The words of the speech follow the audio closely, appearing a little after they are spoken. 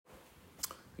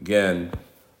Again,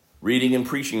 reading and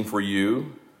preaching for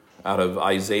you out of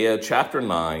Isaiah chapter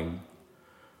 9,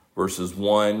 verses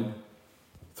 1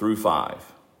 through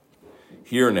 5.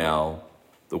 Hear now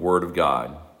the word of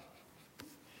God.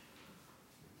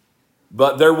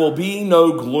 But there will be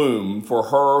no gloom for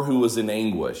her who is in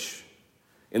anguish.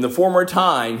 In the former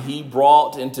time he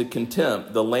brought into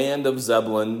contempt the land of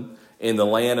Zebulun and the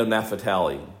land of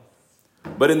Naphtali.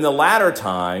 But in the latter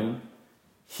time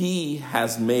he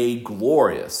has made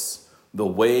glorious the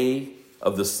way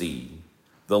of the sea,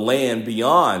 the land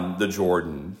beyond the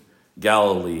Jordan,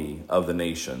 Galilee of the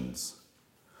nations.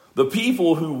 The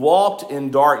people who walked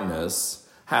in darkness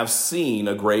have seen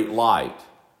a great light.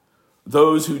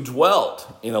 Those who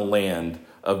dwelt in a land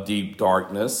of deep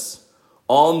darkness,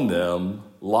 on them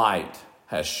light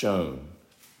has shone.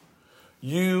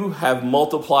 You have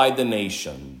multiplied the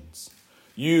nations.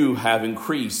 You have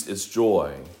increased its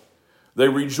joy. They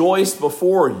rejoice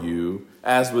before you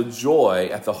as with joy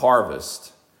at the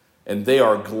harvest, and they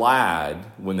are glad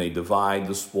when they divide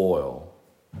the spoil.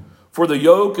 For the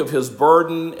yoke of his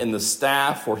burden and the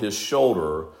staff for his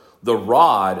shoulder, the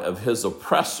rod of his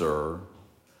oppressor,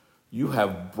 you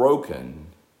have broken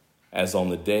as on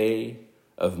the day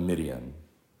of Midian.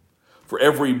 For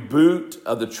every boot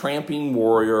of the tramping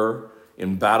warrior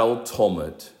in battle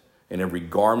tumult and every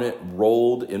garment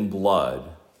rolled in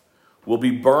blood will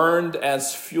be burned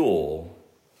as fuel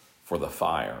for the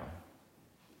fire.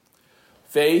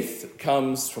 Faith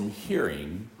comes from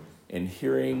hearing, and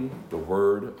hearing the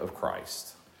word of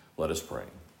Christ. Let us pray.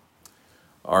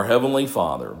 Our Heavenly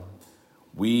Father,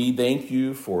 we thank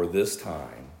you for this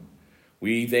time.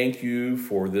 We thank you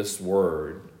for this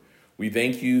word. We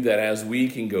thank you that as we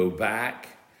can go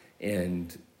back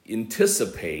and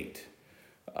anticipate,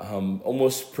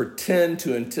 almost pretend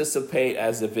to anticipate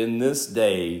as if in this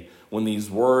day, when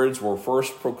these words were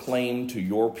first proclaimed to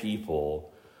your people,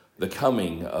 the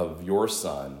coming of your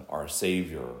Son, our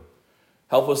Savior.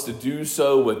 Help us to do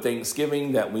so with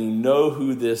thanksgiving that we know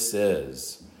who this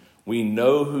is. We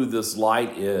know who this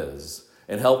light is.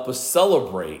 And help us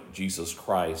celebrate Jesus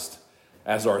Christ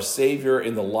as our Savior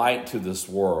in the light to this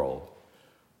world.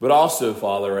 But also,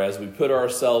 Father, as we put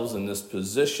ourselves in this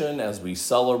position, as we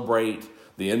celebrate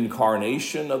the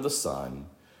incarnation of the Son,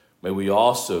 may we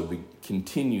also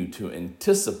continue to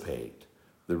anticipate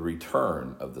the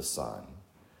return of the Son.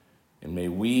 And may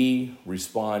we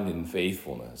respond in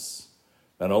faithfulness,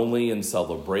 not only in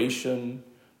celebration,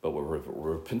 but with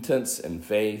repentance and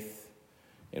faith,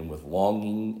 and with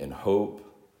longing and hope,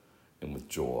 and with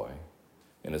joy.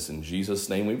 And it's in Jesus'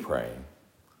 name we pray.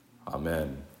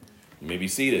 Amen. You may be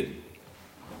seated.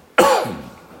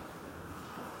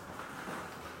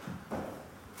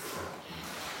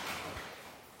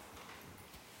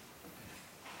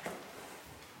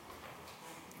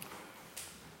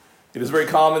 It is very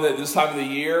common that this time of the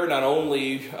year, not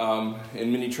only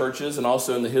in many churches and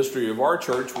also in the history of our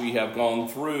church, we have gone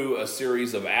through a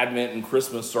series of Advent and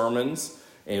Christmas sermons,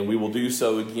 and we will do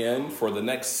so again for the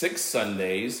next 6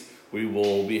 Sundays. We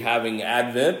will be having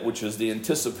Advent, which is the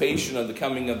anticipation of the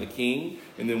coming of the King,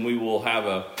 and then we will have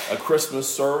a Christmas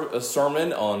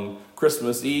sermon on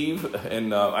Christmas Eve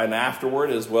and afterward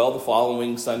as well, the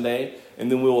following Sunday, and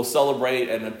then we will celebrate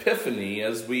an Epiphany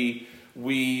as we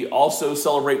also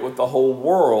celebrate with the whole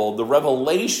world the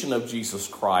revelation of Jesus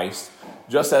Christ,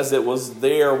 just as it was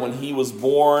there when he was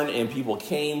born and people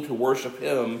came to worship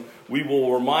him. We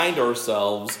will remind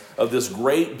ourselves of this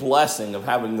great blessing of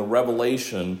having the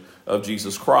revelation of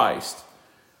Jesus Christ.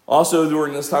 Also,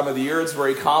 during this time of the year, it's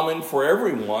very common for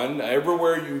everyone.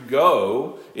 Everywhere you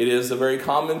go, it is a very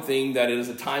common thing that it is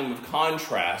a time of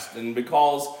contrast. And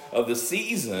because of the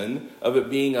season of it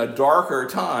being a darker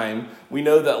time, we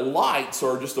know that lights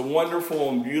are just a wonderful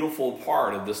and beautiful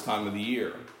part of this time of the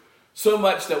year. So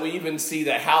much that we even see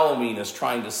that Halloween is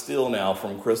trying to steal now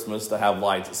from Christmas to have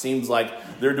lights. It seems like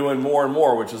they're doing more and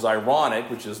more, which is ironic,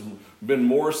 which has been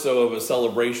more so of a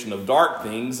celebration of dark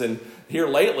things. And here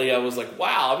lately, I was like,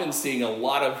 wow, I've been seeing a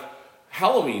lot of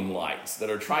Halloween lights that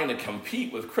are trying to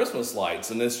compete with Christmas lights.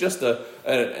 And it's just an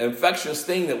infectious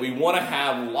thing that we want to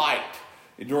have light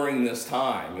during this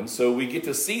time. And so we get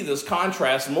to see this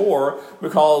contrast more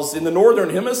because in the Northern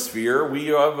Hemisphere, we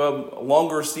have a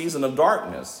longer season of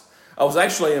darkness. I was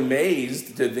actually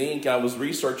amazed to think, I was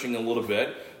researching a little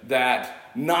bit,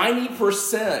 that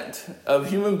 90% of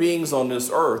human beings on this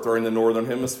earth are in the Northern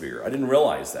Hemisphere. I didn't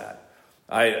realize that.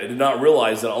 I did not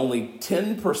realize that only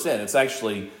 10%, it's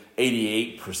actually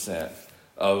 88%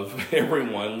 of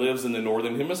everyone lives in the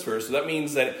Northern Hemisphere. So that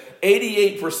means that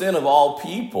 88% of all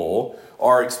people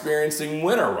are experiencing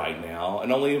winter right now,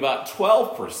 and only about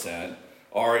 12%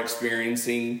 are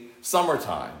experiencing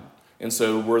summertime. and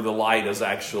so where the light is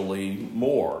actually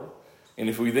more. And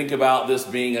if we think about this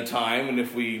being a time, and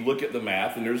if we look at the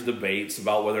math, and there's debates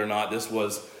about whether or not this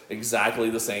was exactly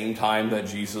the same time that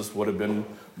Jesus would have been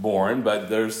born, but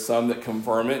there's some that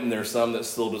confirm it, and there's some that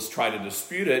still just try to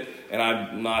dispute it, and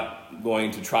I'm not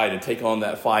going to try to take on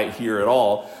that fight here at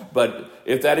all. But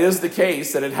if that is the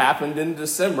case, that it happened in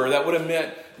December, that would have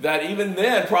meant that even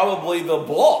then, probably the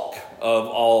bulk of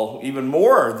all, even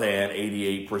more than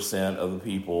 88% of the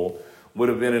people would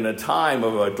have been in a time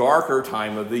of a darker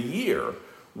time of the year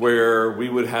where we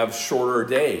would have shorter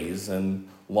days and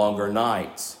longer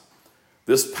nights.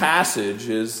 This passage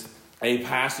is a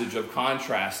passage of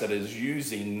contrast that is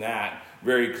using that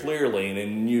very clearly.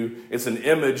 And it's an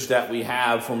image that we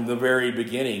have from the very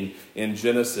beginning in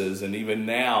Genesis and even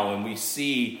now. And we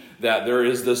see that there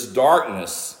is this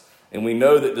darkness. And we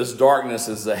know that this darkness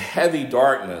is a heavy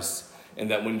darkness. And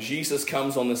that when Jesus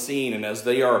comes on the scene, and as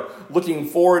they are looking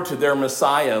forward to their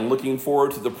Messiah and looking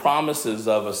forward to the promises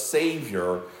of a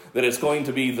Savior, that it's going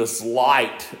to be this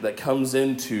light that comes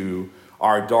into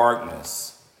our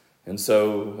darkness. And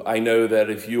so I know that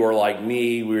if you are like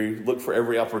me, we look for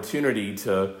every opportunity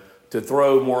to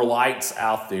throw more lights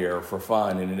out there for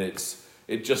fun. And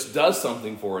it just does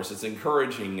something for us. It's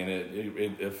encouraging, and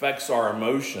it affects our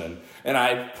emotion. And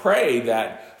I pray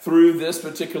that through this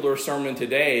particular sermon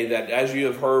today, that as you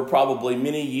have heard probably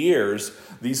many years,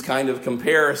 these kind of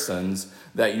comparisons,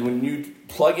 that when you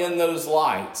plug in those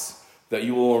lights, that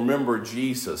you will remember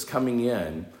Jesus coming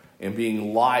in and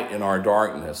being light in our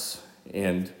darkness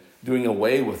and doing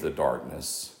away with the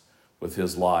darkness with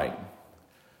his light.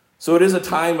 So it is a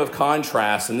time of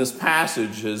contrast, and this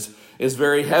passage is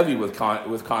very heavy with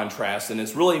contrast, and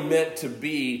it's really meant to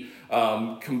be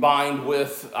combined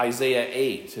with Isaiah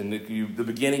 8. And the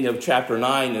beginning of chapter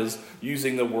 9 is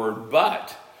using the word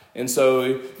but. And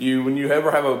so when you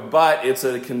ever have a but, it's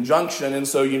a conjunction, and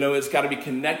so it's got to be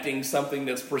connecting something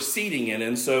that's preceding it.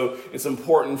 And so it's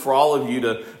important for all of you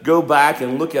to go back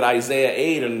and look at Isaiah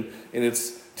 8, and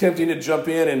it's tempting to jump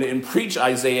in and preach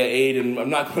Isaiah 8, and I'm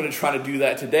not going to try to do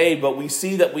that today, but we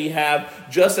see that we have,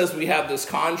 just as we have this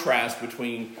contrast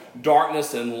between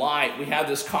darkness and light, we have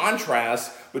this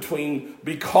contrast between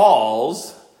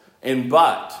because and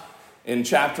but. In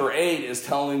chapter 8 is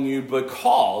telling you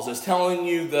because, it's telling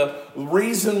you the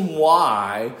reason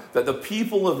why that the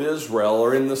people of Israel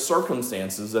are in the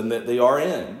circumstances and that they are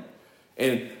in.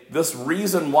 And this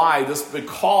reason why, this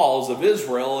because of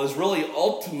Israel, is really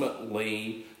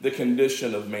ultimately the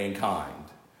condition of mankind.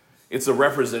 It's a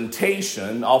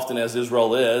representation, often as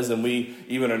Israel is, and we,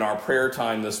 even in our prayer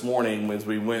time this morning, as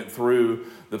we went through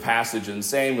the passage in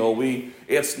Samuel,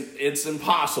 it's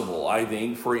impossible, I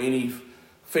think, for any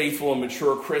faithful and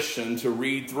mature Christian to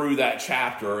read through that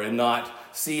chapter and not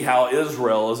see how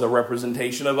Israel is a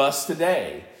representation of us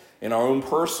today in our own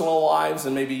personal lives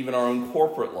and maybe even our own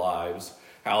corporate lives,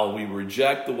 how we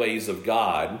reject the ways of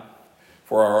God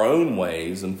for our own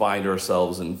ways and find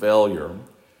ourselves in failure.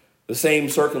 The same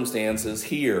circumstances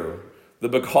here. The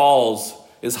because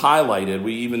is highlighted.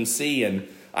 We even see in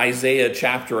Isaiah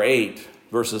chapter 8,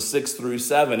 verses 6 through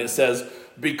 7, it says,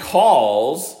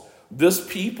 because this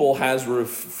people has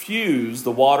refused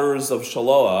the waters of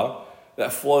Shiloah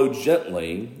that flow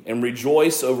gently and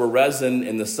rejoice over Rezin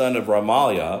and the son of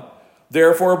Remaliah.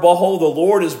 Therefore, behold, the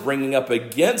Lord is bringing up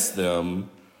against them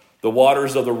the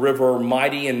waters of the river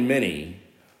mighty and many,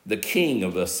 the king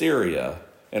of Assyria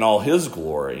and all his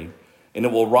glory, and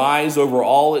it will rise over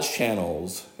all its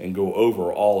channels and go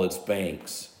over all its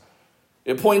banks.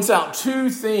 It points out two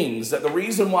things, that the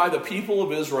reason why the people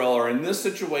of Israel are in this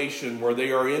situation where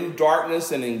they are in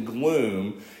darkness and in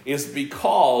gloom is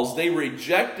because they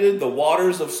rejected the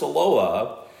waters of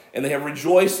Shiloah and they have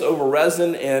rejoiced over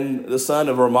Rezin and the son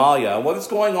of Remaliah. And what's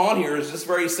going on here is just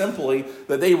very simply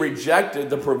that they rejected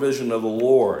the provision of the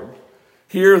Lord.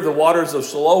 Here, the waters of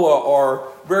Shiloah are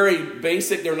very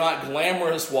basic. They're not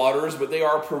glamorous waters, but they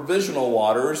are provisional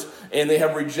waters, and they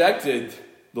have rejected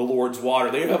the Lord's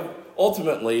water. They have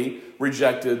ultimately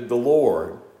rejected the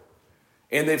Lord.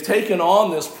 And they've taken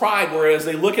on this pride, whereas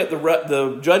they look at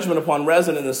the judgment upon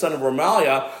Rezin and the son of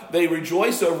Remaliah, they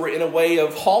rejoice over it in a way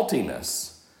of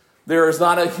haughtiness. There is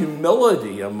not a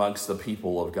humility amongst the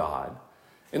people of God.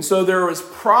 And so there is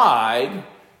pride,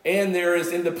 and there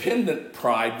is independent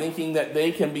pride, thinking that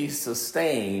they can be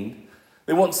sustained.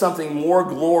 They want something more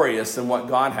glorious than what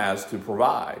God has to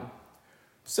provide.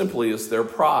 Simply, it's their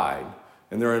pride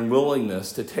and their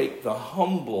unwillingness to take the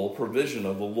humble provision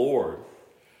of the Lord.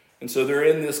 And so they're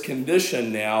in this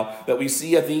condition now that we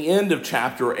see at the end of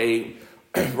chapter 8,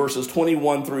 verses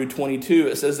 21 through 22.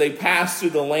 It says, they passed through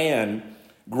the land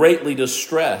greatly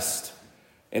distressed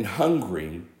and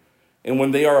hungry, And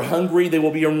when they are hungry, they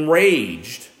will be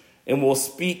enraged and will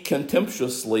speak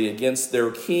contemptuously against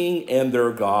their king and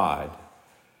their God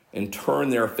and turn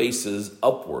their faces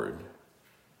upward.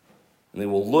 And they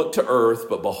will look to earth,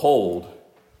 but behold,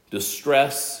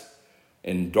 distress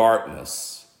and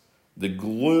darkness, the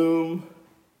gloom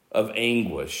of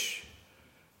anguish,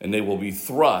 and they will be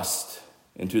thrust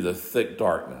into the thick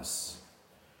darkness.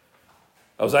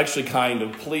 I was actually kind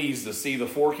of pleased to see the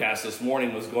forecast this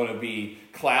morning was going to be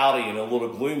cloudy and a little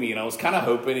gloomy, and I was kind of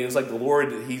hoping, it's like the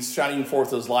Lord, he's shining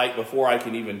forth his light before I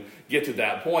can even get to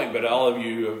that point, but all of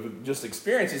you have just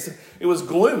experienced it was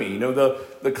gloomy. You know,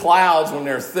 the clouds, when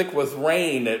they're thick with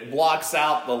rain, it blocks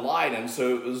out the light, and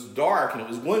so it was dark and it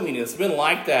was gloomy, and it's been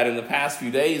like that in the past few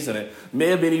days, and it may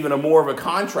have been even more of a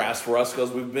contrast for us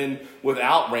because we've been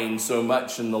without rain so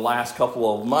much in the last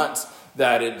couple of months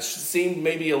that it seemed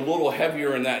maybe a little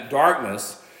heavier in that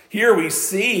darkness. Here we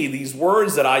see these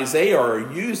words that Isaiah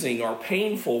are using are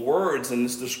painful words in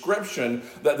this description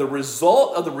that the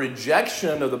result of the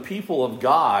rejection of the people of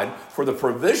God for the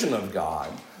provision of God,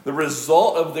 the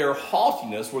result of their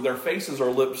haughtiness where their faces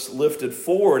are lifted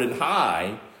forward and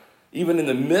high, even in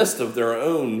the midst of their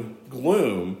own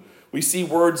gloom, we see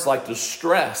words like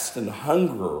distress and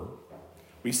hunger.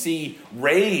 We see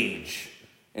rage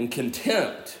and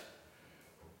contempt.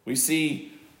 We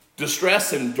see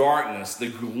distress and darkness, the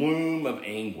gloom of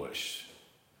anguish.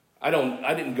 I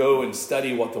didn't go and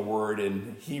study what the word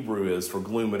in Hebrew is for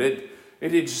gloom, but it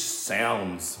just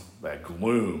sounds like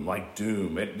gloom, like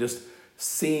doom. It just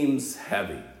seems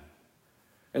heavy.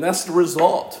 And that's the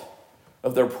result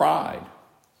of their pride.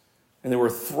 And they were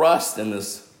thrust in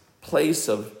this place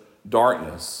of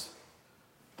darkness.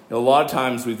 You know, a lot of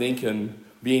times we think in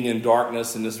being in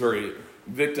darkness in this very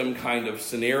victim kind of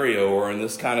scenario, or in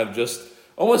this kind of just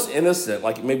almost innocent,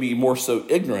 like maybe more so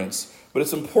ignorance. But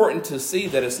it's important to see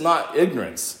that it's not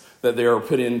ignorance that they are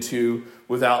put into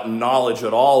without knowledge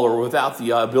at all, or without the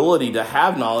ability to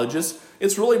have knowledge.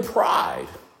 It's really pride.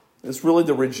 It's really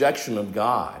the rejection of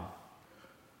God.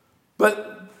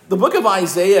 But the book of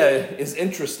Isaiah is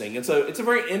interesting. It's a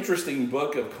very interesting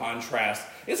book of contrast.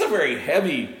 It's a very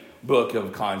heavy book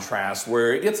of contrast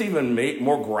where it gets even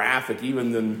more graphic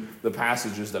even than the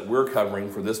passages that we're covering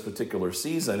for this particular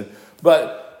season.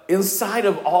 But inside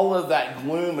of all of that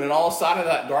gloom and all side of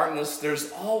that darkness,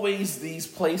 there's always these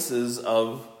places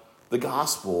of the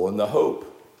gospel and the hope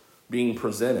being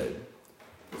presented.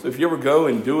 So if you ever go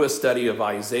and do a study of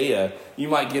Isaiah, you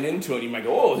might get into it. You might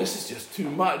go, oh, this is just too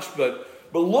much. But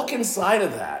look inside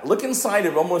of that. Look inside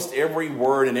of almost every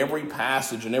word and every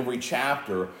passage and every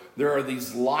chapter. There are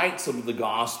these lights of the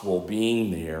gospel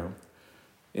being there.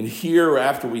 And here,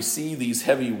 after we see these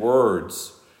heavy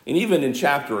words, and even in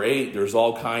chapter 8, there's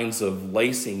all kinds of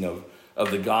lacing of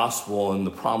the gospel and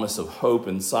the promise of hope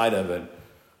inside of it.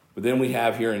 But then we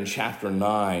have here in chapter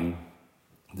 9,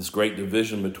 this great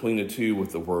division between the two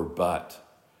with the word but.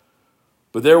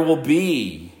 But there will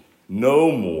be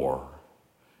no more.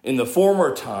 In the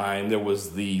former time, there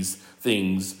was these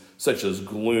things such as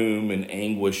gloom and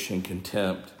anguish and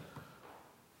contempt.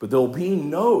 But there will be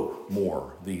no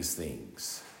more these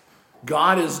things.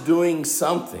 God is doing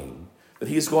something that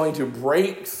he's going to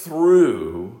break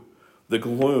through the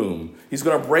gloom. He's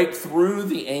going to break through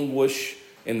the anguish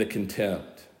and the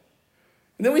contempt.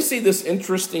 And then we see this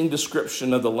interesting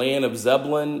description of the land of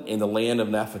Zebulun and the land of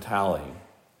Naphtali.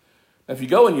 Now, if you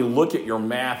go and you look at your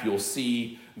map, you'll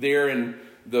see there in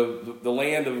the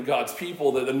land of God's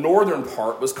people that the northern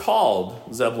part was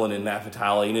called Zebulun and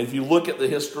Naphtali. And if you look at the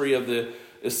history of the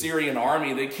Assyrian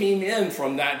army, they came in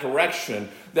from that direction,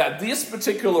 that this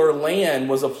particular land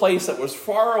was a place that was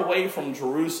far away from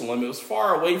Jerusalem. It was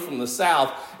far away from the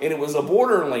south, and it was a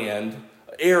borderland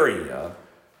area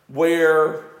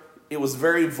where it was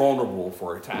very vulnerable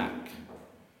for attack.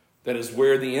 That is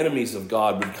where the enemies of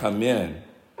God would come in.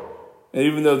 And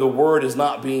even though the word is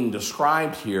not being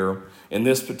described here in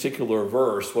this particular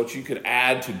verse, what you could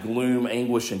add to gloom,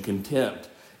 anguish, and contempt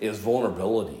is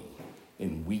vulnerability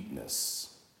and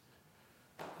weakness.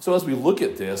 So as we look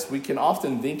at this, we can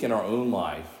often think in our own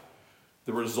life,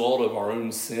 the result of our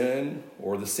own sin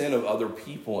or the sin of other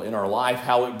people in our life,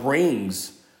 how it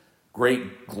brings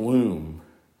great gloom,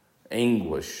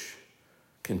 anguish,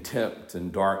 contempt,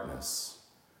 and darkness.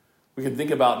 We can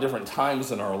think about different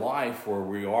times in our life where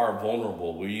we are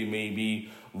vulnerable. We may be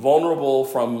vulnerable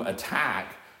from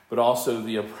attack, but also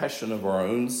the oppression of our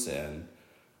own sin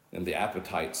and the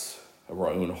appetites of our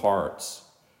own hearts.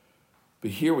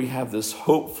 But here we have this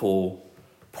hopeful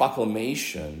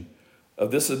proclamation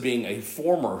of this as being a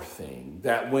former thing,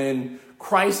 that when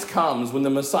Christ comes, when the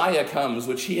Messiah comes,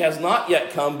 which he has not yet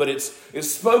come, but it's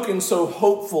spoken so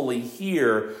hopefully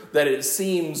here that it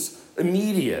seems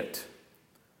immediate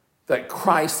that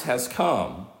Christ has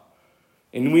come.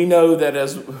 And we know that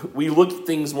as we look at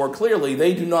things more clearly,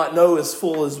 they do not know as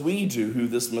full as we do who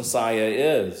this Messiah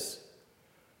is.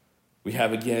 We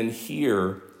have again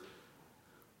here,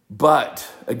 but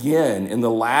again, in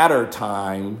the latter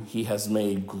time, he has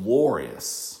made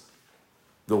glorious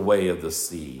the way of the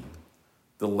sea,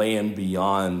 the land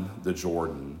beyond the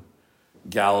Jordan,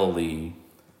 Galilee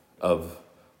of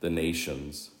the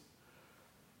nations.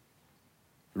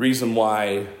 The reason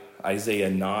why Isaiah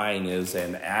 9 is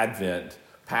an Advent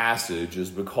passage is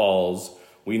because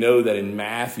we know that in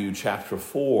Matthew chapter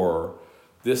 4,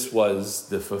 this was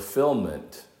the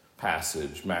fulfillment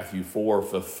passage. Matthew 4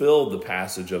 fulfilled the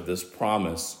passage of this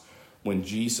promise when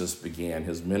Jesus began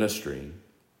his ministry.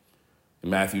 In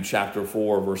Matthew chapter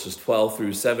 4, verses 12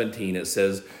 through 17, it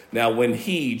says, "Now when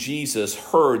he, Jesus,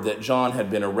 heard that John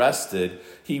had been arrested,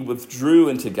 he withdrew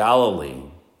into Galilee.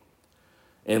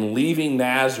 And leaving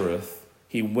Nazareth,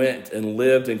 he went and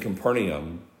lived in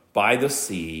Capernaum by the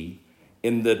sea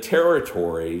in the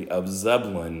territory of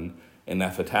Zebulun and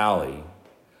Naphtali,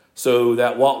 so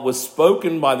that what was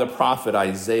spoken by the prophet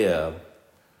Isaiah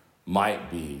might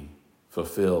be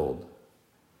fulfilled.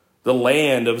 The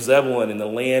land of Zebulun and the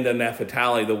land of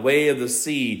Naphtali, the way of the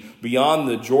sea beyond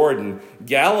the Jordan,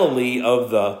 Galilee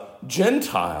of the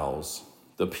Gentiles,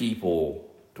 the people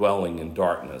dwelling in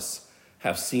darkness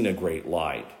have seen a great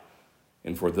light.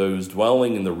 And for those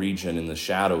dwelling in the region in the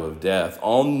shadow of death,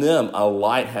 on them a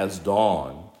light has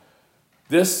dawned."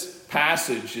 This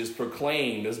passage is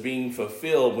proclaimed as being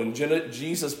fulfilled when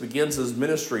Jesus begins his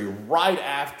ministry right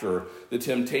after the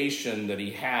temptation that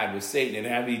he had with Satan.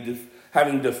 And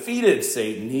having defeated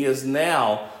Satan, he is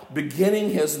now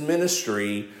beginning his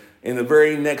ministry in the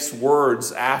very next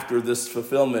words after this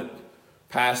fulfillment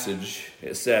passage.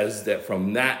 It says that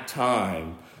from that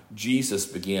time, Jesus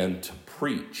began to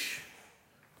preach,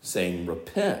 saying,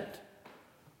 "Repent,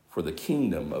 for the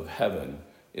kingdom of heaven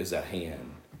is at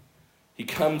hand." He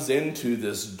comes into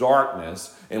this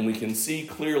darkness, and we can see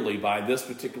clearly by this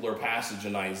particular passage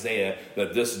in Isaiah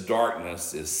that this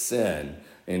darkness is sin.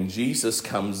 And Jesus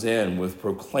comes in with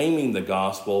proclaiming the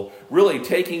gospel, really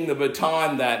taking the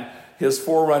baton that his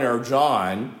forerunner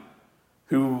John,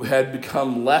 who had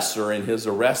become lesser in his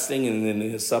arresting and in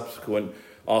his subsequent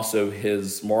also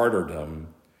his martyrdom,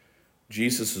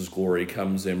 Jesus' glory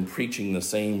comes in preaching the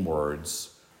same words,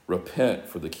 "Repent,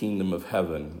 for the kingdom of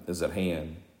heaven is at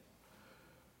hand."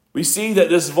 We see that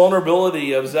this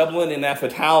vulnerability of Zebulun and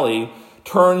Naphtali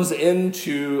turns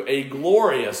into a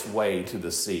glorious way to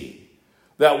the sea.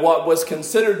 That what was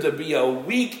considered to be a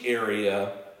weak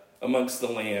area amongst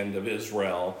the land of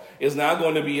Israel is now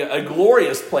going to be a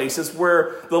glorious place. It's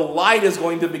where the light is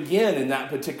going to begin in that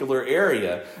particular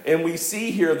area. And we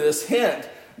see here this hint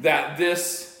that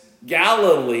this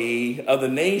Galilee of the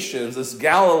nations, this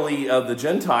Galilee of the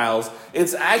Gentiles,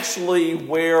 it's actually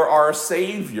where our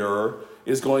Savior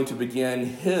is going to begin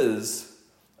his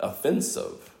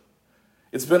offensive.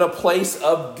 It's been a place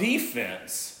of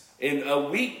defense in a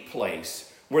weak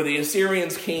place where the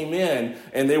Assyrians came in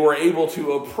and they were able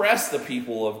to oppress the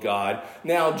people of God.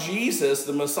 Now Jesus,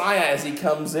 the Messiah, as he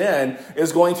comes in,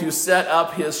 is going to set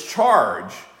up his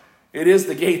charge. It is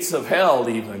the gates of hell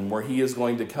even where he is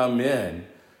going to come in.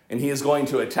 And he is going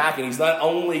to attack. And he's not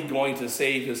only going to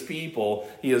save his people,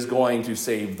 he is going to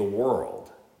save the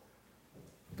world.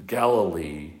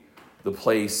 Galilee, the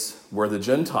place where the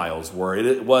Gentiles were.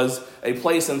 It was a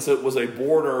place, since it was a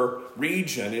border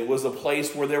region, it was a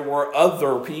place where there were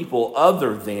other people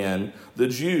other than the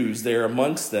Jews there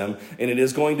amongst them. And it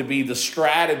is going to be the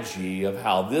strategy of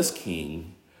how this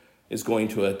king is going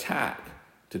to attack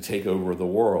to take over the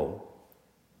world.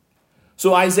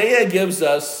 So Isaiah gives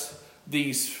us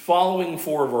these following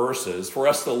 4 verses for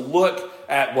us to look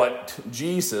at what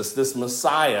Jesus, this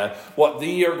Messiah, what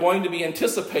they are going to be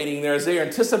anticipating there as they are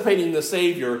anticipating the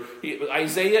Savior.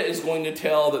 Isaiah is going to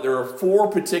tell that there are 4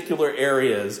 particular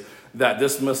areas that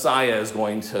this Messiah is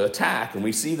going to attack. And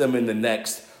we see them in the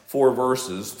next 4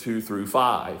 verses, 2 through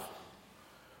 5.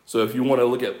 So if you want to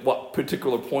look at what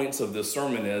particular points of this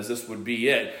sermon is, this would be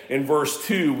it. In verse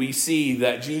 2, we see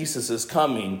that Jesus is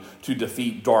coming to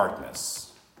defeat darkness.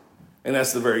 And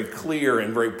that's the very clear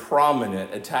and very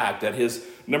prominent attack, that his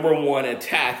number 1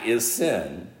 attack is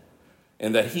sin,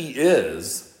 and that he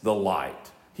is the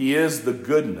light. He is the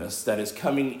goodness that is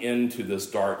coming into this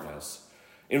darkness.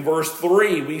 In verse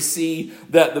 3, we see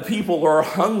that the people are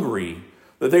hungry,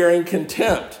 that they are in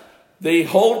contempt They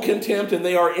hold contempt and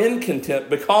they are in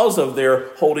contempt because of their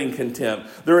holding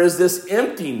contempt. There is this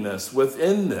emptiness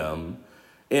within them.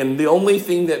 And the only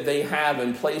thing that they have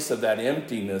in place of that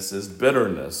emptiness is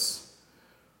bitterness.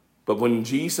 But when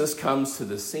Jesus comes to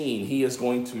the scene, he is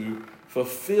going to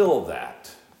fulfill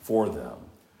that for them.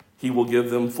 He will give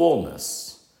them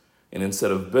fullness. And instead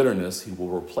of bitterness, he will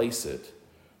replace it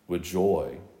with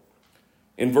joy.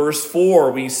 In verse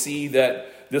 4, we see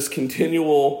that this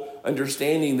continual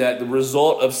understanding that the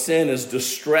result of sin is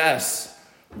distress,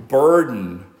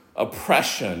 burden,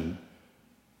 oppression.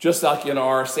 Just like in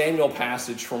our Samuel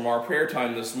passage from our prayer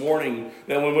time this morning,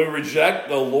 that when we reject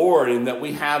the Lord and that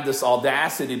we have this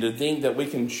audacity to think that we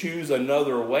can choose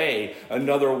another way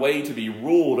to be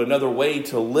ruled, another way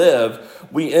to live,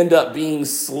 we end up being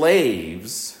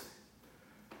slaves.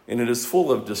 And it is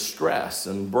full of distress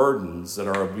and burdens that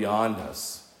are beyond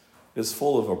us. It is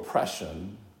full of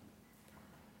oppression.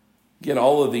 Again,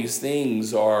 all of these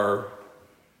things are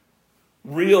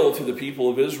real to the people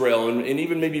of Israel and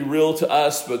even maybe real to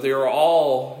us, but they are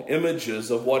all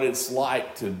images of what it's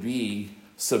like to be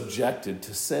subjected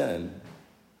to sin.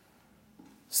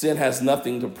 Sin has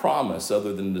nothing to promise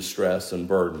other than distress and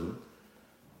burden.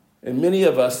 And many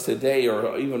of us today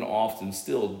are even often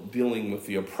still dealing with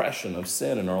the oppression of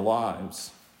sin in our lives.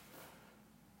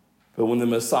 But when the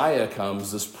Messiah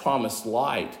comes, this promised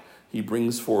light, he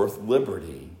brings forth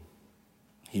liberty.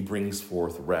 He brings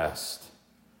forth rest.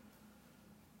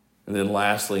 And then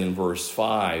lastly, in verse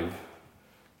 5,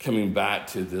 coming back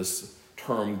to this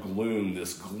term gloom,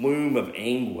 this gloom of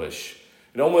anguish,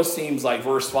 it almost seems like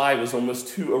verse 5 is almost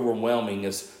too overwhelming.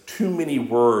 It's too many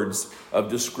words of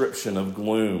description of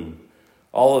gloom.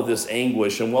 All of this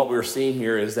anguish, and what we're seeing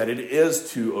here is that it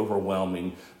is too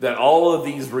overwhelming, that all of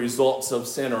these results of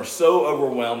sin are so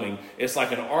overwhelming. It's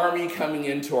like an army coming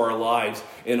into our lives,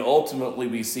 and ultimately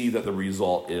we see that the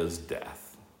result is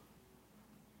death.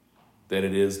 That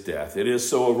it is death. It is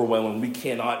so overwhelming, we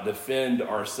cannot defend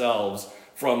ourselves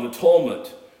from the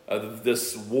tumult of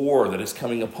this war that is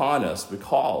coming upon us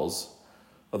because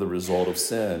of the result of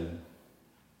sin.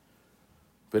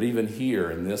 But even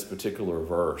here in this particular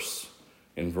verse,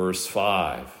 in verse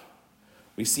 5,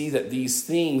 we see that these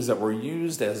things that were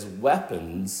used as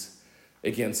weapons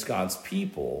against God's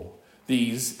people,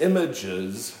 these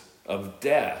images of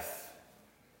death,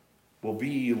 will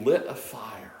be lit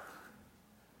afire.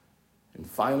 And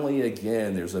finally,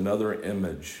 again, there's another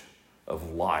image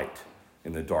of light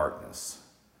in the darkness.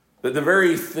 That the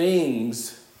very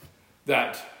things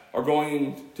that are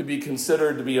going to be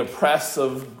considered to be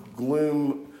oppressive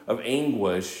gloom of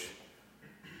anguish,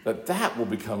 that will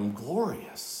become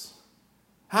glorious.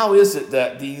 How is it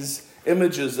that these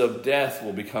images of death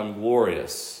will become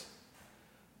glorious?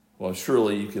 Well,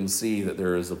 surely you can see that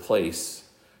there is a place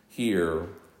here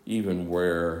even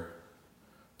where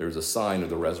there's a sign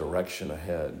of the resurrection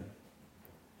ahead.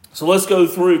 So let's go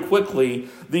through quickly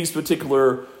these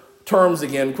particular terms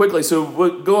again quickly.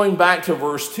 So going back to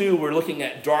verse 2, we're looking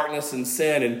at darkness and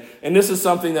sin. And this is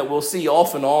something that we'll see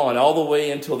off and on all the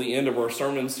way until the end of our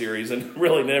sermon series. And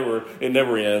really it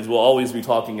never ends. We'll always be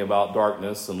talking about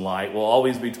darkness and light. We'll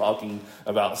always be talking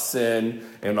about sin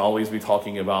and always be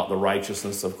talking about the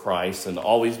righteousness of Christ and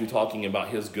always be talking about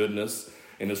his goodness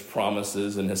and his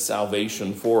promises and his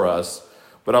salvation for us.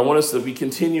 But I want us to be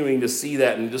continuing to see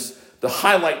that and just to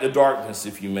highlight the darkness,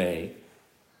 if you may.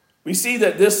 We see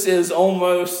that this is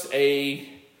almost a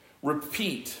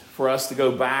repeat for us to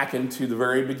go back into the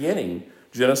very beginning.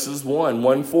 Genesis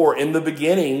 1:4. In the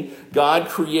beginning, God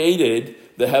created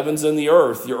the heavens and the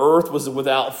earth. The earth was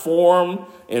without form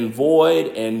and void,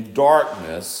 and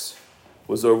darkness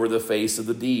was over the face of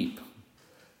the deep.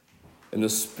 And the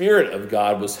Spirit of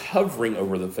God was hovering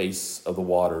over the face of the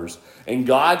waters. And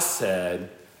God said,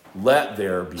 "Let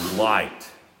there be light."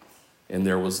 And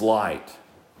there was light.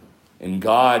 And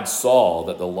God saw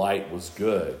that the light was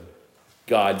good.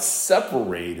 God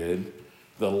separated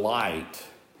the light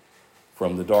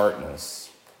from the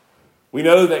darkness. We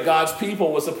know that God's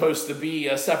people was supposed to be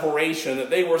a separation,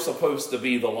 that they were supposed to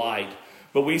be the light.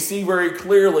 But we see very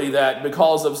clearly that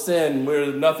because of sin,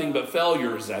 we're nothing but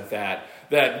failures at that.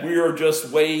 That we are just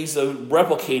ways of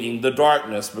replicating the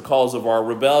darkness because of our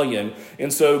rebellion.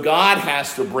 And so God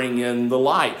has to bring in the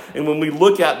light. And when we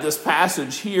look at this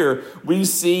passage here, we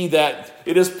see that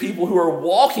it is people who are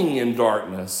walking in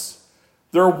darkness.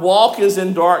 Their walk is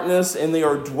in darkness and they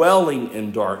are dwelling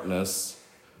in darkness.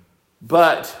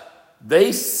 But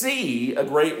they see a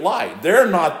great light. They're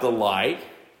not the light.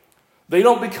 They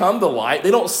don't become the light.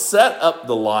 They don't set up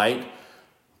the light.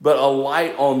 But a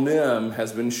light on them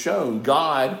has been shown.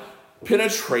 God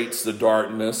penetrates the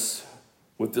darkness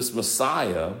with this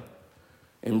Messiah.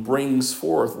 and brings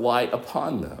forth light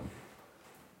upon them.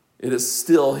 It is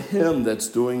still him that's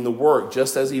doing the work,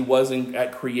 just as he was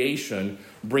at creation,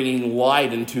 bringing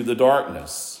light into the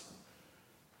darkness.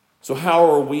 So how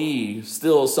are we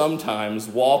still sometimes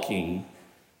walking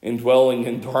and dwelling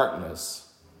in darkness?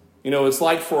 It's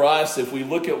like for us, if we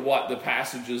look at what the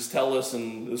passages tell us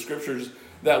in the scriptures,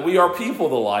 that we are people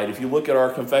of the light. If you look at our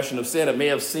confession of sin, it may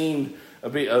have seemed a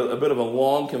bit of a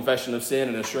long confession of sin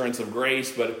and assurance of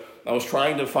grace, but I was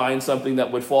trying to find something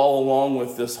that would fall along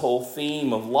with this whole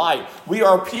theme of light. We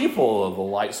are people of the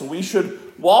light, so we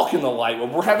should walk in the light.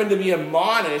 But we're having to be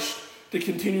admonished to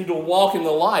continue to walk in the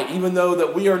light, even though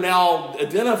that we are now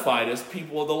identified as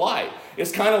people of the light.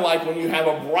 It's kind of like when you have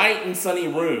a bright and sunny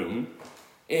room,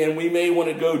 and we may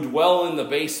want to go dwell in the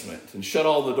basement and shut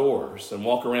all the doors and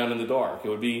walk around in the dark. It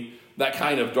would be that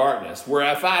kind of darkness. Where,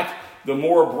 in fact, the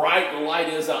more bright the light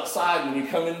is outside, when you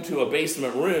come into a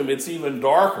basement room, it's even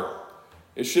darker.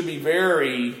 It should be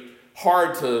very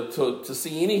hard to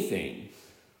see anything.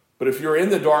 But if you're in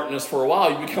the darkness for a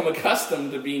while, you become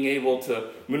accustomed to being able to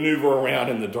maneuver around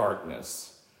in the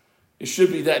darkness. It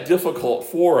should be that difficult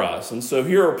for us. And so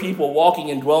here are people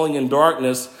walking and dwelling in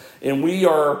darkness, and we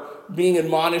are being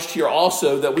admonished here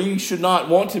also that we should not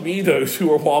want to be those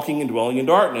who are walking and dwelling in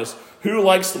darkness. Who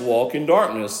likes to walk in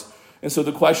darkness? And so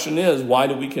the question is, why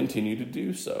do we continue to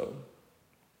do so?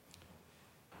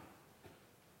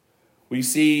 We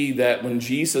see that when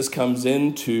Jesus comes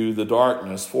into the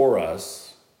darkness for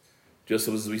us, just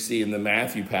as we see in the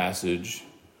Matthew passage,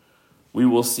 we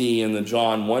will see in the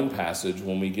John 1 passage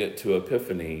when we get to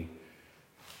Epiphany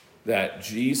that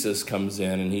Jesus comes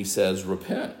in and he says,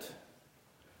 repent,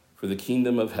 for the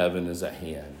kingdom of heaven is at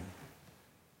hand.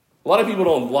 A lot of people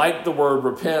don't like the word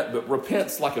repent, but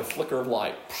repent's like a flicker of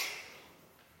light.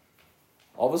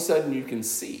 All of a sudden you can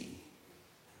see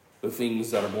the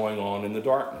things that are going on in the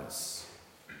darkness.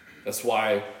 That's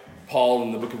why Paul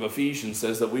in the book of Ephesians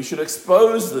says that we should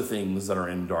expose the things that are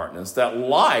in darkness. That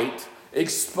light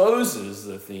exposes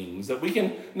the things, that we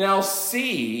can now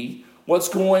see what's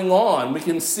going on. We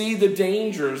can see the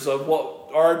dangers of what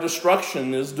our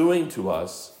destruction is doing to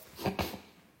us.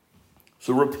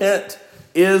 So repent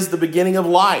is the beginning of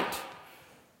light,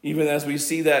 even as we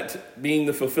see that being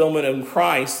the fulfillment of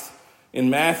Christ in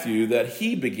Matthew, that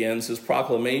he begins his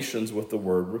proclamations with the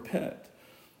word repent,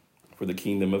 for the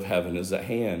kingdom of heaven is at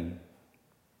hand.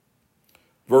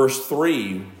 Verse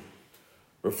 3,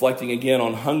 reflecting again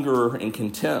on hunger and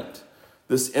contempt,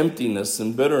 this emptiness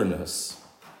and bitterness.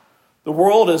 The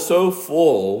world is so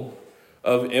full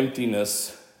of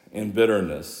emptiness and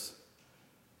bitterness.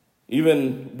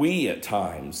 Even we at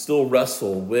times still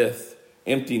wrestle with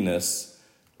emptiness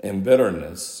and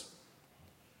bitterness.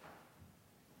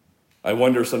 I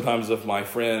wonder sometimes if my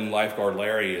friend Lifeguard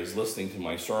Larry is listening to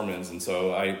my sermons, and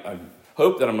so I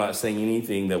hope that I'm not saying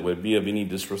anything that would be of any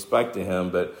disrespect to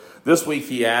him, but this week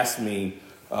he asked me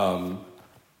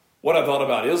what I thought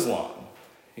about Islam.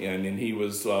 And he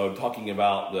was talking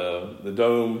about the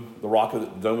Dome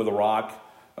of the Rock,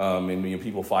 and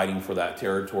people fighting for that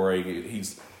territory.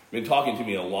 He's been talking to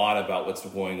me a lot about what's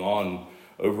going on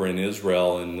over in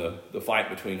Israel and the fight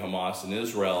between Hamas and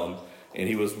Israel. And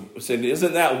he was saying,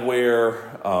 isn't that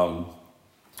where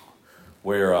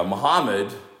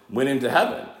Muhammad went into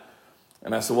heaven?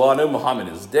 And I said, well, I know Muhammad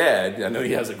is dead. I know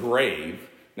he has a grave.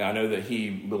 Now, I know that he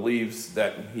believes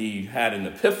that he had an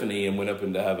epiphany and went up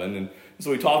into heaven. And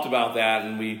so we talked about that,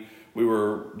 and we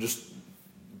were just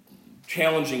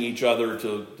challenging each other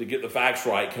to get the facts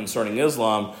right concerning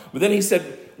Islam. But then he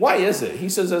said, why is it? He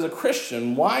says, as a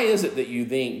Christian, why is it that you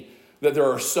think that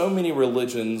there are so many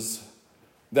religions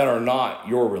that are not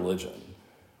your religion?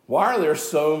 Why are there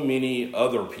so many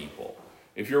other people?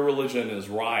 If your religion is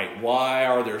right, why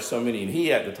are there so many? And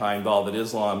he at the time thought that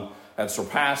Islam had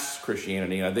surpassed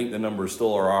Christianity. And I think the numbers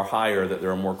still are higher, that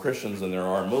there are more Christians than there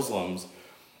are Muslims.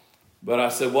 But I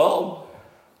said, well,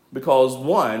 because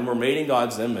one, we're made in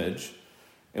God's image,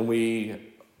 and we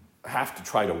have to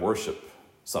try to worship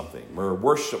something. We're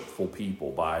worshipful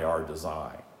people by our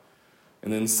design.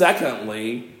 And then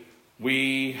secondly,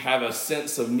 we have a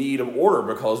sense of need of order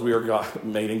because we are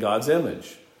made in God's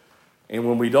image. And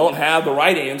when we don't have the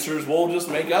right answers, we'll just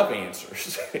make up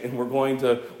answers. And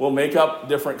we'll make up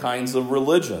different kinds of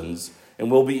religions,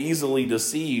 and we'll be easily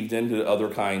deceived into other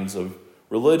kinds of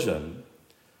religion.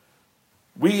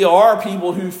 We are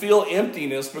people who feel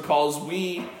emptiness because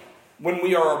when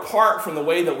we are apart from the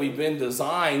way that we've been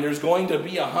designed, there's going to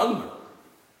be a hunger.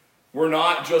 We're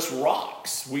not just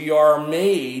rocks. We are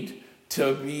made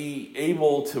to be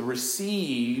able to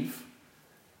receive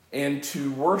and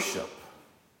to worship,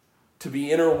 to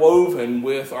be interwoven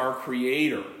with our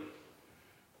Creator.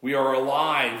 We are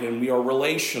alive and we are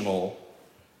relational.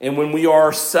 And when we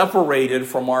are separated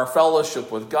from our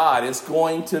fellowship with God, it's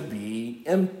going to be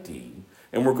empty.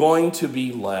 And we're going to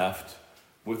be left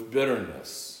with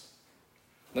bitterness.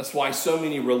 That's why so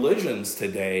many religions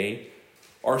today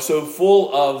are so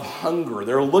full of hunger.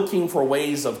 They're looking for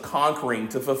ways of conquering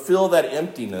to fulfill that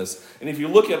emptiness. And if you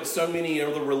look at so many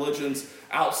other religions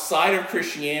outside of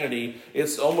Christianity,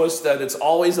 it's almost that it's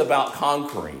always about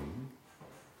conquering.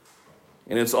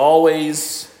 And it's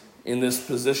always in this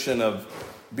position of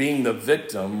being the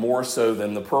victim more so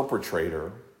than the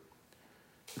perpetrator.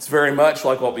 It's very much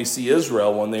like what we see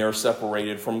Israel when they are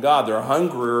separated from God. They're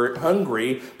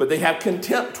hungry, but they have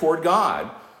contempt toward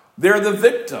God. They're the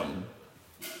victim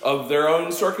of their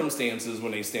own circumstances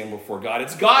when they stand before God.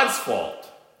 It's God's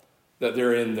fault that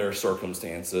they're in their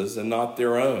circumstances and not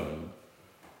their own.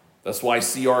 That's why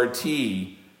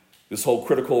CRT, this whole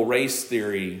critical race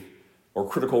theory or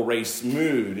critical race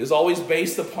mood, is always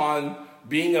based upon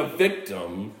being a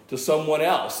victim to someone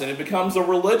else, and it becomes a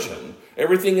religion.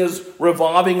 Everything is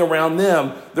revolving around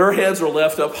them. Their heads are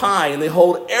left up high, and they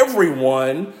hold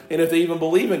everyone, and if they even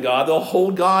believe in God, they'll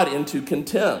hold God into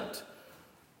contempt.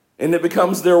 And it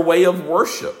becomes their way of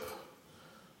worship.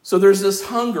 So there's this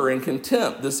hunger and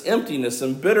contempt, this emptiness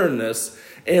and bitterness.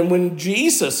 And when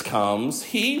Jesus comes,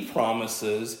 he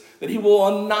promises that he will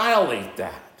annihilate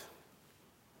that.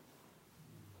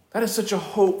 That is such a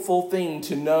hopeful thing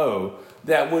to know,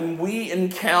 that when we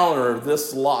encounter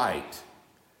this light,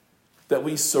 that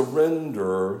we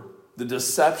surrender the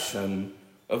deception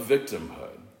of victimhood.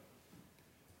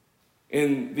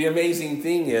 And the amazing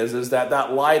thing is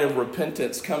that light of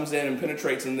repentance comes in and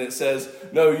penetrates, and it says,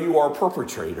 no, you are a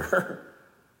perpetrator.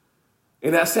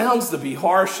 And that sounds to be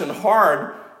harsh and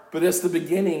hard, but it's the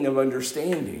beginning of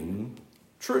understanding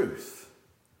truth.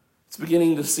 It's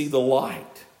beginning to see the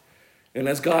light. And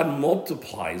as God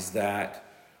multiplies that,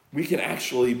 we can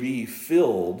actually be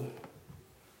filled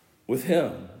with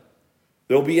him.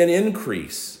 There'll be an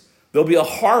increase. There'll be a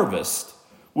harvest.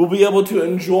 We'll be able to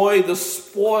enjoy the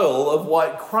spoil of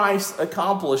what Christ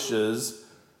accomplishes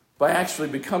by actually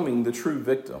becoming the true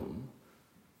victim.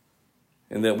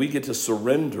 And that we get to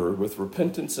surrender with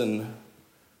repentance and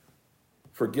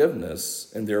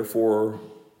forgiveness, and therefore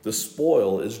the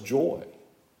spoil is joy.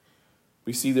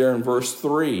 We see there in verse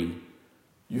 3,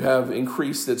 you have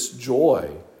increased its joy.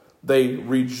 They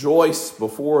rejoice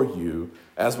before you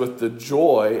as with the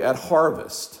joy at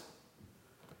harvest.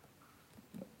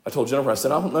 I told Jennifer, I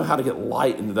said, I don't know how to get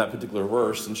light into that particular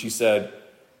verse. And she said,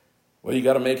 well, you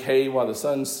got to make hay while the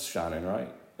sun's shining, right?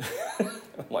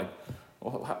 I'm like,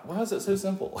 well, why is it so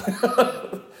simple?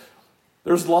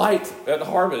 There's light at the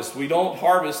harvest. We don't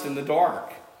harvest in the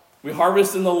dark. We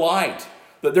harvest in the light.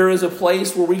 That there is a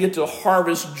place where we get to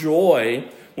harvest joy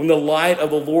when the light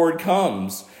of the Lord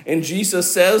comes. And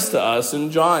Jesus says to us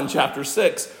in John chapter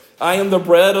 6, I am the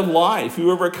bread of life.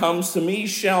 Whoever comes to me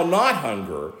shall not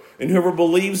hunger, and whoever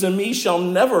believes in me shall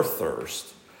never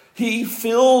thirst. He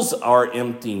fills our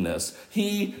emptiness.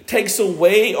 He takes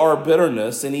away our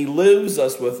bitterness, and he leaves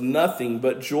us with nothing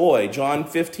but joy. John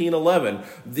 15:11.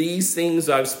 These things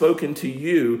I've spoken to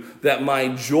you, that my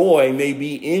joy may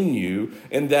be in you,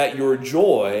 and that your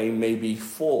joy may be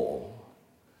full.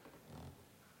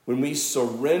 When we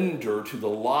surrender to the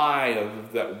lie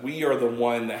of that we are the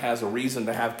one that has a reason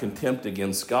to have contempt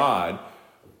against God,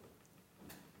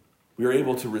 we are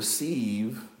able to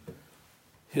receive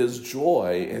his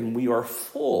joy, and we are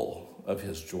full of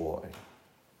his joy.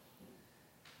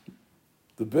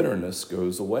 The bitterness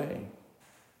goes away.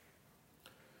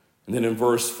 And then in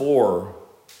verse 4,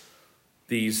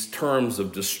 these terms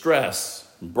of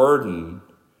distress, burden,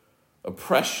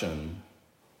 oppression,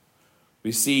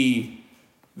 we see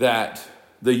that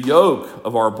the yoke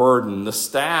of our burden, the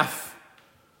staff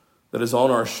that is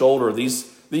on our shoulder, these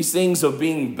things of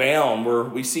being bound, where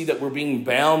we see that we're being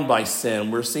bound by sin.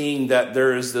 We're seeing that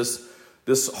there is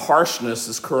this harshness,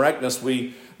 this correctness.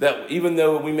 That even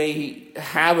though we may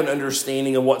have an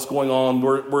understanding of what's going on,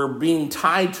 we're being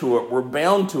tied to it. We're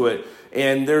bound to it,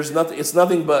 and it's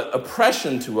nothing but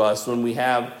oppression to us when we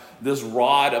have this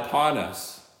rod upon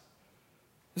us.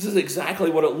 This is exactly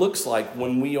what it looks like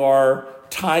when we are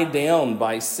tied down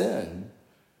by sin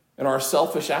and our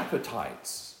selfish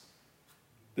appetites.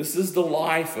 This is the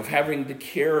life of having to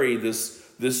carry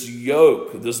this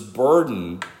yoke, this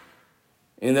burden,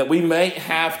 and that we might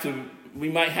have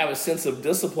a sense of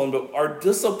discipline, but our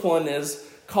discipline is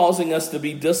causing us to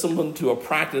be disciplined to a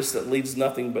practice that leads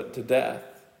nothing but to death.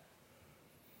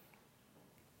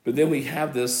 But then we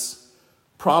have this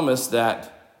promise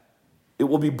that it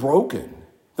will be broken,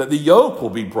 That the yoke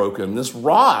will be broken, this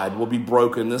rod will be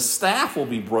broken, this staff will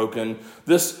be broken,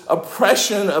 this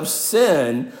oppression of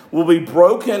sin will be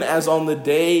broken as on the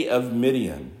day of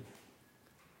Midian.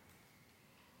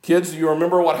 Kids, do you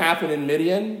remember what happened in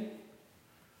Midian?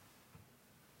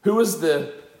 Who was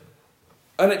the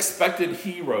unexpected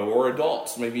hero? Or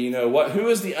adults, maybe you know what? Who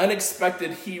is the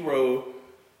unexpected hero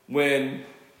when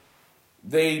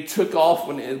they took off,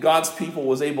 when God's people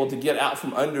was able to get out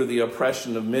from under the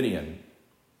oppression of Midian?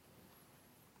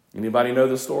 Anybody know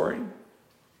the story?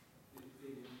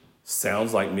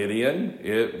 Sounds like Midian.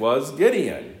 It was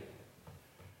Gideon.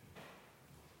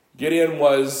 Gideon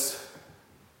was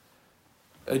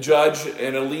a judge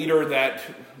and a leader that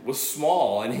was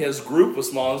small, and his group was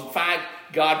small. In fact,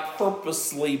 God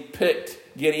purposely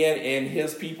picked Gideon and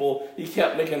his people. He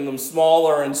kept making them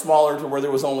smaller and smaller to where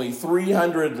there was only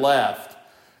 300 left,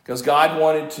 because God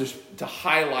wanted to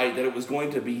highlight that it was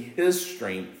going to be his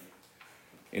strength.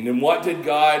 And then what did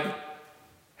God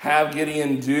have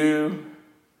Gideon do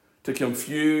to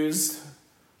confuse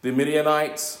the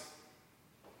Midianites?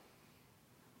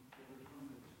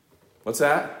 What's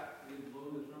that?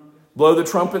 Blow the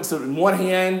trumpets in one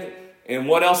hand, and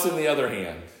what else in the other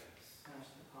hand?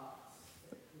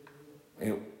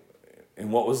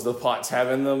 And what was the pots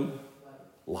have in them?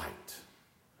 Light.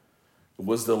 It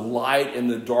was the light in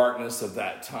the darkness of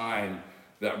that time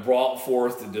that brought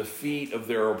forth the defeat of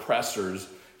their oppressors.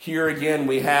 Here again,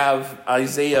 we have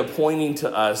Isaiah pointing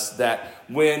to us that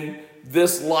when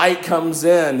this light comes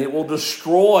in, it will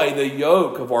destroy the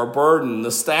yoke of our burden,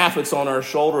 the staff that's on our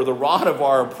shoulder, the rod of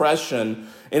our oppression.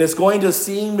 And it's going to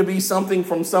seem to be something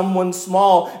from someone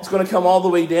small. It's going to come all the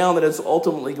way down that it's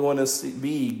ultimately going to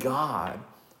be God.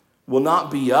 It will not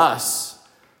be us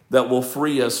that will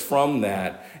free us from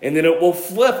that. And then it will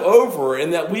flip over,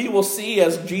 and that we will see,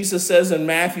 as Jesus says in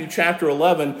Matthew chapter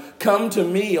 11, "Come to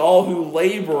me, all who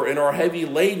labor and are heavy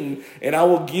laden, and I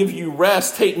will give you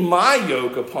rest. Take my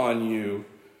yoke upon you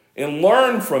and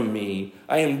learn from me.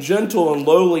 I am gentle and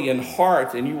lowly in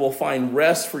heart, and you will find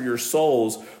rest for your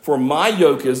souls. For my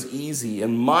yoke is easy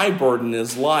and my burden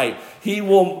is light." He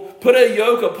will put a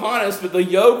yoke upon us, but the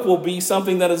yoke will be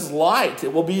something that is light.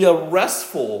 It will be a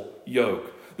restful yoke.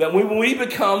 That when we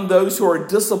become those who are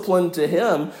disciplined to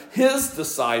him, his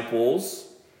disciples,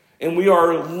 and we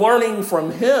are learning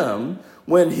from him,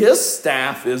 when his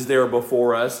staff is there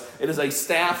before us, it is a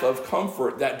staff of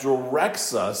comfort that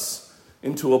directs us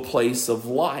into a place of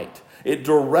light. It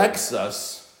directs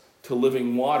us to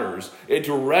living waters. It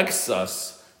directs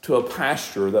us to a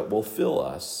pasture that will fill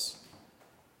us.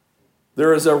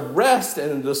 There is a rest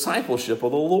and a discipleship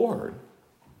of the Lord.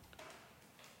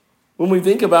 When we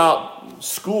think about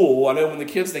school, I know when the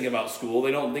kids think about school, they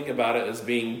don't think about it as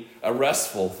being a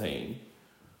restful thing.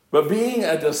 But being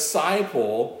a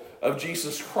disciple of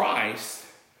Jesus Christ,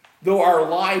 though our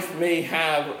life may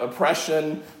have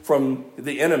oppression from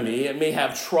the enemy, it may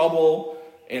have trouble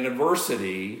and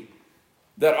adversity,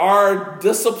 that our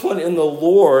discipline in the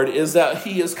Lord is that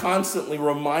he is constantly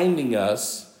reminding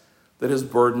us that his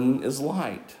burden is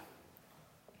light.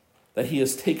 That he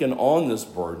has taken on this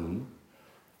burden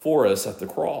for us at the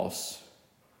cross.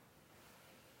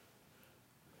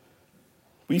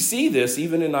 We see this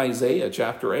even in Isaiah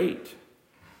chapter 8,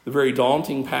 the very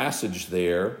daunting passage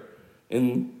there.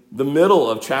 In the middle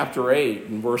of chapter 8,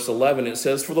 in verse 11, it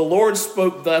says, "For the Lord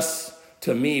spoke thus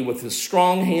to me with his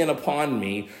strong hand upon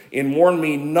me and warned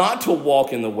me not to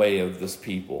walk in the way of this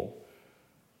people."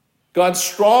 God's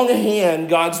strong hand,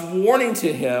 God's warning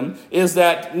to him is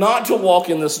that not to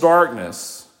walk in this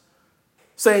darkness,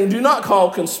 saying, "Do not call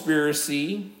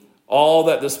conspiracy all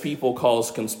that this people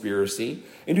calls conspiracy,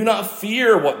 and do not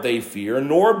fear what they fear,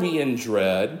 nor be in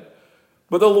dread.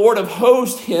 But the Lord of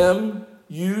hosts, him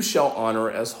you shall honor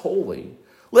as holy.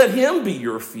 Let him be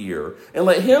your fear, and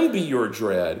let him be your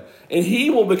dread, and he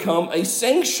will become a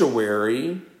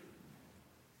sanctuary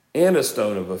and a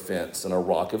stone of offense and a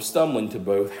rock of stumbling to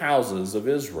both houses of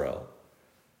Israel."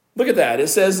 Look at that. It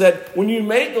says that when you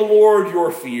make the Lord your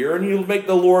fear and you make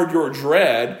the Lord your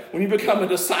dread, when you become a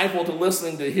disciple to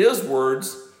listening to his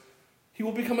words, he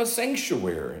will become a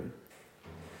sanctuary.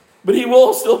 But he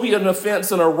will still be an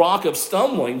offense and a rock of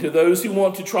stumbling to those who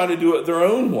want to try to do it their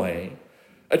own way,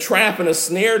 a trap and a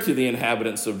snare to the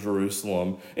inhabitants of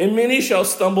Jerusalem, and many shall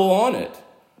stumble on it.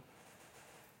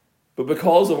 But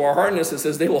because of our hardness, it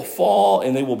says they will fall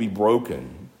and they will be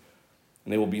broken,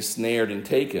 and they will be snared and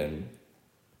taken.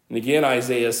 And again,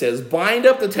 Isaiah says, "Bind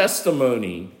up the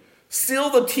testimony, seal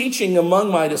the teaching among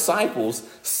my disciples,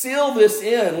 seal this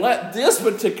in, let this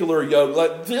particular yoke,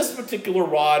 let this particular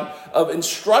rod of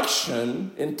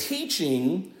instruction and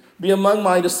teaching be among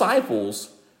my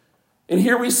disciples. And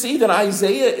here we see that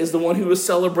Isaiah is the one who is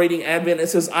celebrating Advent. It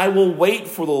says, I will wait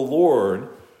for the Lord,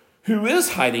 who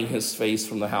is hiding his face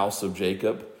from the house of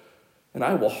Jacob, and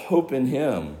I will hope in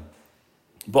him.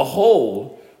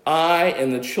 Behold, I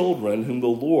and the children whom the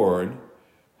Lord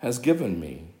has given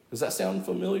me. Does that sound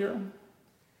familiar?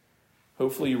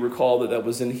 Hopefully you recall that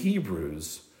was in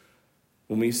Hebrews,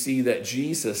 when we see that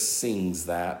Jesus sings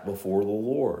that before the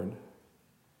Lord.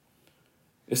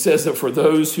 It says that for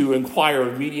those who inquire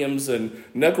of mediums and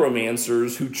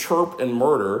necromancers who chirp and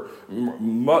mutter,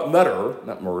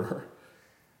 not murder.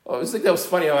 I always think that was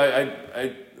funny.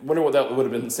 I wonder what that would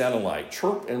have been sounding like.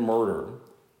 Chirp and murder.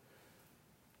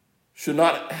 Should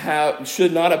not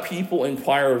a people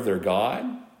inquire of their God?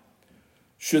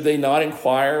 Should they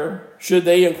inquire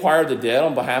the dead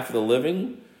on behalf of the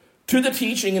living? To the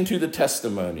teaching and to the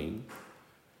testimony.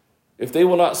 If they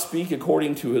will not speak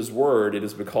according to his word, it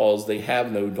is because they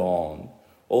have no dawn.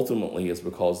 Ultimately, it's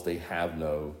because they have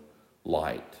no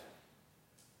light.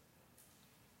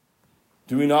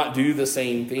 Do we not do the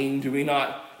same thing? Do we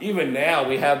not, even now,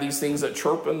 we have these things that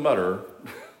chirp and mutter.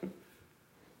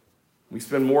 We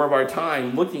spend more of our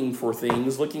time looking for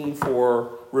things, looking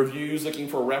for reviews, looking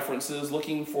for references,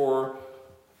 looking for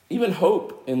even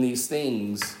hope in these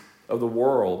things of the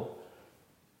world.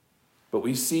 But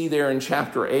we see there in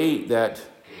chapter 8 that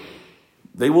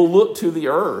they will look to the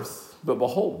earth, but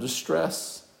behold,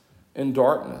 distress and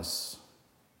darkness.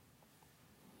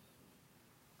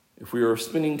 If we are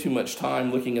spending too much time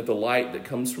looking at the light that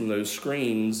comes from those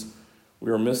screens,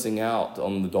 we are missing out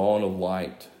on the dawn of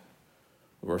light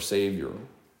of our Savior.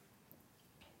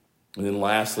 And then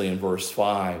lastly, in verse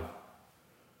 5, it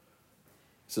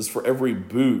says, for every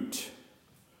boot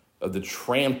of the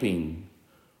tramping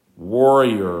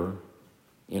warrior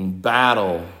in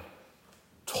battle,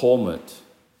 tumult,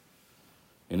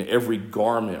 and every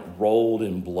garment rolled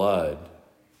in blood.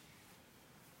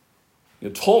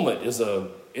 Tumult is an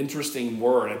interesting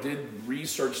word. I did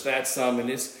research that some, and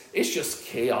it's just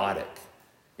chaotic.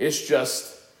 It's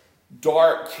just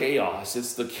dark chaos.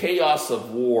 It's the chaos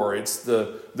of war. It's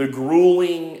the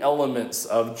grueling elements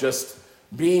of just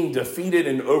being defeated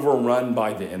and overrun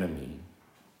by the enemy.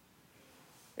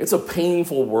 It's a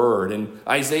painful word, and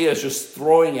Isaiah is just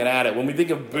throwing it at it. When we think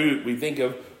of boot, we think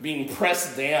of being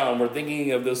pressed down. We're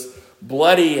thinking of this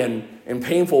bloody and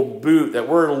painful boot, that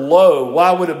we're low.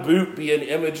 Why would a boot be an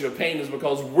image of pain? Is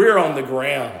because we're on the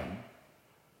ground.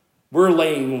 We're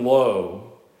laying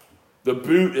low. The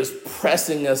boot is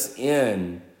pressing us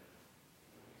in.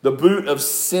 The boot of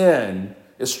sin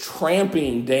is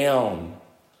tramping down,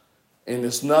 and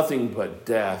there's nothing but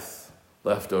death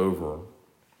left over.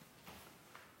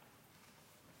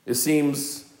 It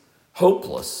seems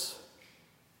hopeless.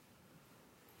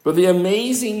 But the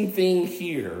amazing thing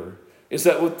here is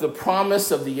that with the promise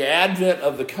of the advent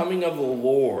of the coming of the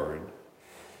Lord,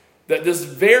 that this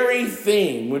very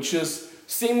thing, which is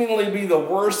seemingly be the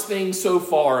worst thing so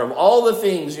far of all the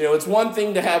things, it's one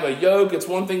thing to have a yoke, it's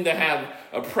one thing to have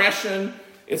oppression,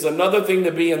 it's another thing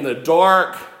to be in the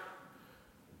dark,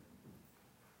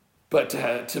 but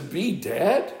to be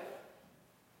dead,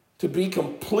 to be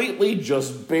completely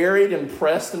just buried and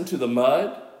pressed into the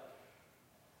mud,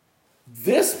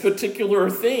 this particular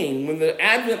thing, when the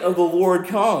advent of the Lord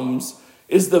comes,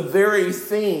 is the very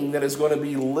thing that is going to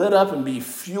be lit up and be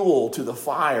fuel to the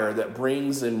fire that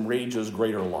brings and rages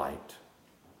greater light.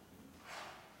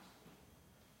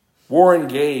 Warren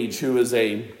Gage, who is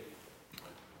a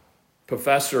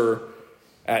professor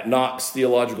at Knox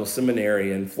Theological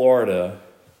Seminary in Florida,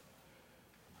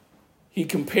 he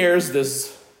compares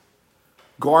this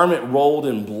garment rolled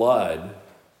in blood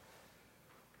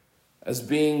as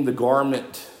being the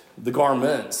garments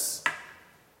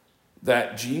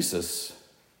that Jesus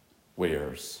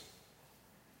wears.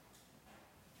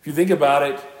 If you think about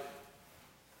it,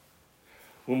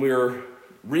 when we are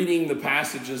reading the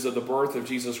passages of the birth of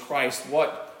Jesus Christ,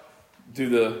 what do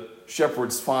the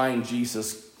shepherds find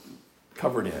Jesus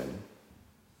covered in?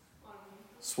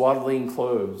 Swaddling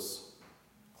cloths,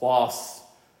 cloths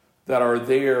that are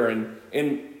there,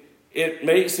 and it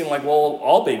may seem like, well,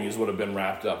 all babies would have been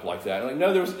wrapped up like that. Like,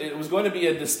 no, it was going to be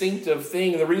a distinctive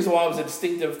thing. And the reason why it was a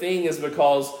distinctive thing is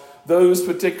because those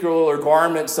particular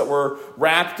garments that were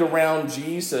wrapped around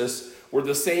Jesus were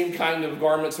the same kind of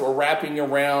garments that were wrapping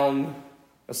around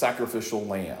a sacrificial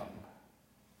lamb.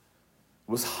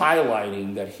 It was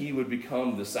highlighting that he would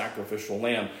become the sacrificial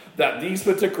lamb. That these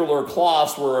particular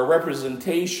cloths were a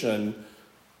representation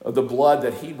of the blood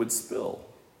that he would spill.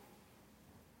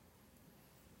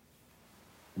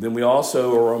 Then we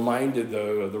also are reminded,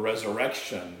 though, of the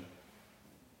resurrection,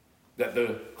 that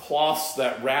the cloths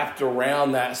that wrapped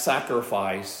around that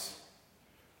sacrifice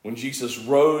when Jesus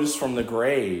rose from the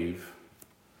grave,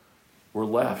 were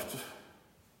left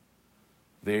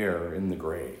there in the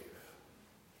grave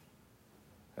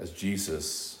as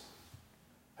Jesus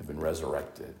had been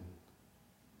resurrected.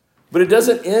 But it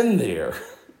doesn't end there.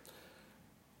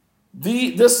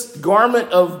 This garment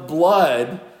of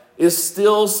blood is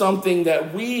still something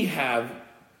that we have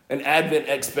an Advent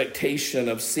expectation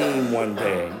of seeing one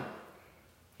day.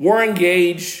 Warren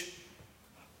Gage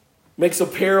makes a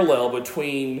parallel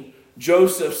between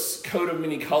Joseph's coat of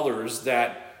many colors,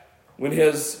 that when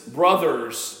his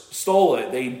brothers stole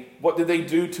it, what did they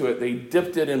do to it? They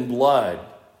dipped it in blood.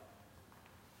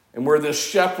 And where this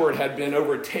shepherd had been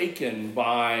overtaken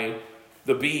by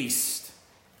the beast,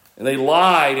 and they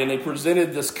lied and they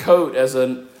presented this coat as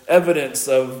an evidence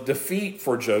of defeat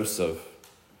for Joseph.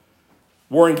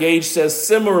 Warren Gage says,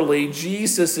 similarly,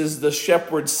 Jesus is the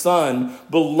shepherd's son,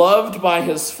 beloved by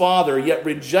his father, yet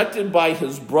rejected by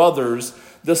his brothers.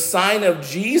 The sign of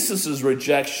Jesus'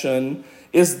 rejection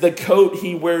is the coat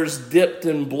he wears dipped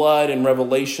in blood in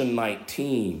Revelation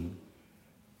 19,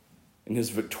 in his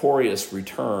victorious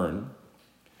return.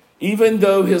 Even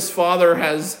though his father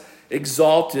has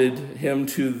exalted him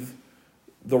to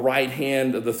the right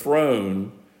hand of the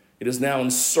throne, it is now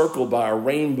encircled by a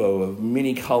rainbow of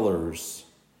many colors.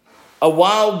 A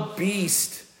wild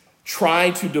beast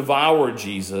tried to devour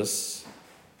Jesus,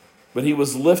 but he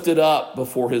was lifted up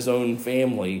before his own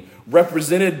family,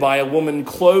 represented by a woman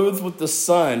clothed with the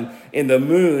sun and the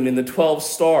moon and the 12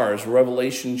 stars,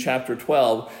 Revelation chapter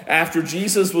 12. After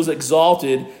Jesus was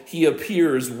exalted, he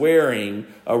appears wearing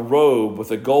a robe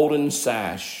with a golden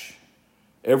sash.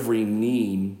 Every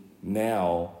knee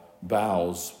now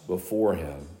bows before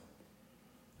him.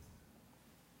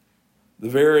 The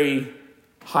very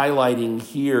highlighting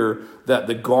here that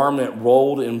the garment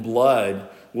rolled in blood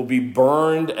will be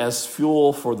burned as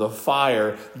fuel for the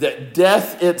fire, that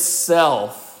death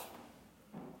itself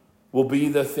will be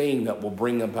the thing that will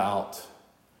bring about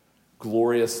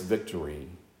glorious victory,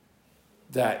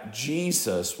 that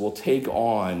Jesus will take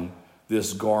on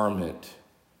this garment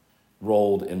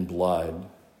rolled in blood,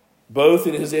 both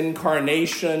in his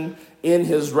incarnation, in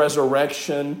his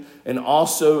resurrection, and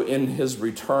also in his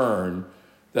return,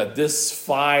 that this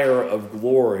fire of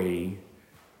glory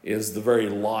is the very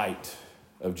light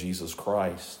of Jesus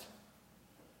Christ.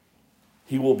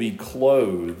 He will be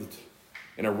clothed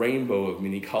in a rainbow of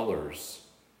many colors.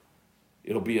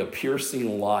 It'll be a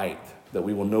piercing light that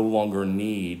we will no longer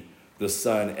need the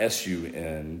sun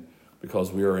S-U-N,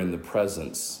 because we are in the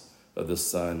presence of the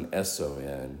sun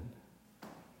S-O-N.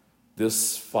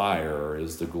 This fire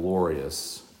is the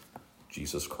glorious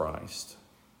Jesus Christ.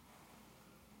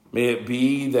 May it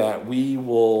be that we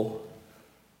will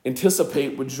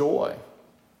anticipate with joy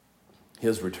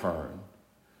his return.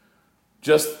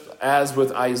 Just as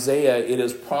with Isaiah, it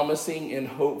is promising and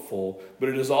hopeful, but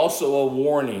it is also a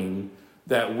warning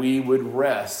that we would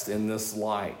rest in this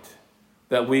light,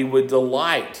 that we would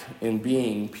delight in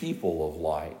being people of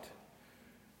light.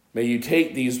 May you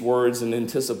take these words in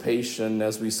anticipation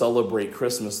as we celebrate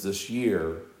Christmas this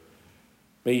year.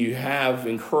 May you have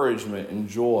encouragement and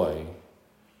joy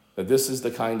that this is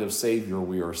the kind of Savior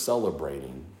we are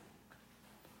celebrating.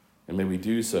 And may we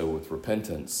do so with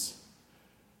repentance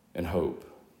and hope.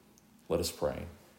 Let us pray.